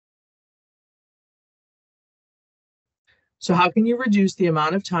So how can you reduce the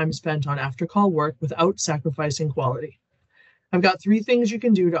amount of time spent on after-call work without sacrificing quality? I've got 3 things you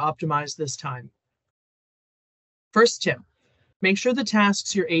can do to optimize this time. First tip, make sure the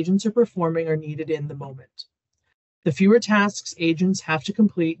tasks your agents are performing are needed in the moment. The fewer tasks agents have to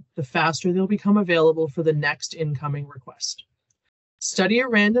complete, the faster they'll become available for the next incoming request. Study a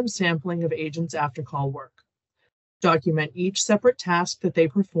random sampling of agents' after-call work. Document each separate task that they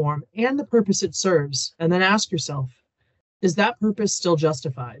perform and the purpose it serves, and then ask yourself, is that purpose still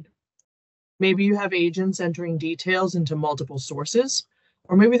justified? Maybe you have agents entering details into multiple sources,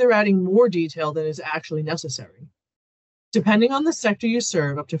 or maybe they're adding more detail than is actually necessary. Depending on the sector you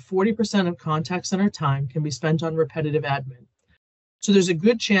serve, up to 40% of contact center time can be spent on repetitive admin. So there's a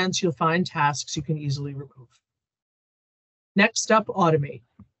good chance you'll find tasks you can easily remove. Next up, automate.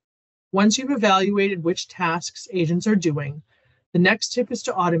 Once you've evaluated which tasks agents are doing, the next tip is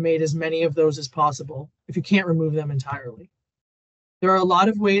to automate as many of those as possible if you can't remove them entirely. There are a lot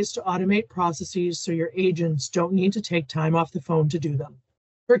of ways to automate processes so your agents don't need to take time off the phone to do them.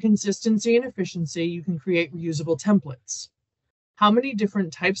 For consistency and efficiency, you can create reusable templates. How many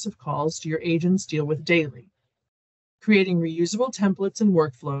different types of calls do your agents deal with daily? Creating reusable templates and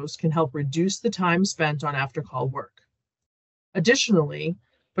workflows can help reduce the time spent on after-call work. Additionally,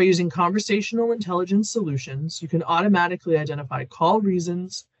 by using conversational intelligence solutions, you can automatically identify call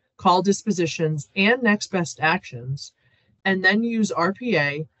reasons, call dispositions, and next best actions, and then use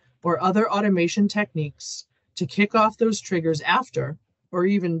RPA or other automation techniques to kick off those triggers after or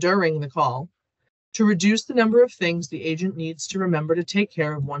even during the call to reduce the number of things the agent needs to remember to take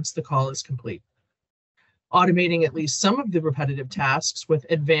care of once the call is complete. Automating at least some of the repetitive tasks with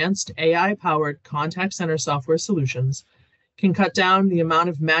advanced AI-powered contact center software solutions can cut down the amount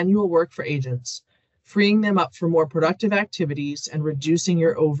of manual work for agents, freeing them up for more productive activities and reducing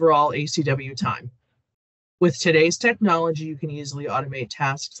your overall ACW time. With today's technology, you can easily automate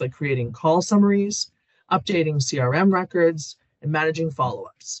tasks like creating call summaries, updating CRM records, and managing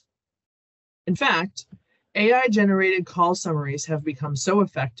follow-ups. In fact, AI-generated call summaries have become so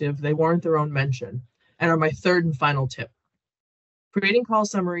effective they warrant their own mention and are my third and final tip. Creating call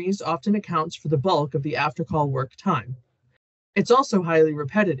summaries often accounts for the bulk of the after-call work time. It's also highly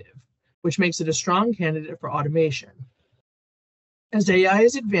repetitive, which makes it a strong candidate for automation. As AI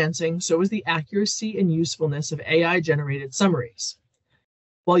is advancing, so is the accuracy and usefulness of AI-generated summaries.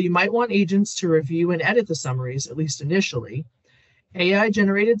 While you might want agents to review and edit the summaries, at least initially,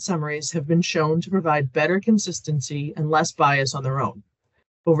 AI-generated summaries have been shown to provide better consistency and less bias on their own.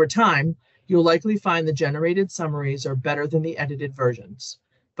 Over time, you'll likely find the generated summaries are better than the edited versions.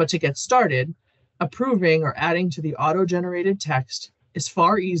 But to get started, approving or adding to the auto-generated text is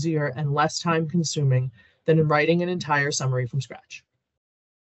far easier and less time-consuming than writing an entire summary from scratch.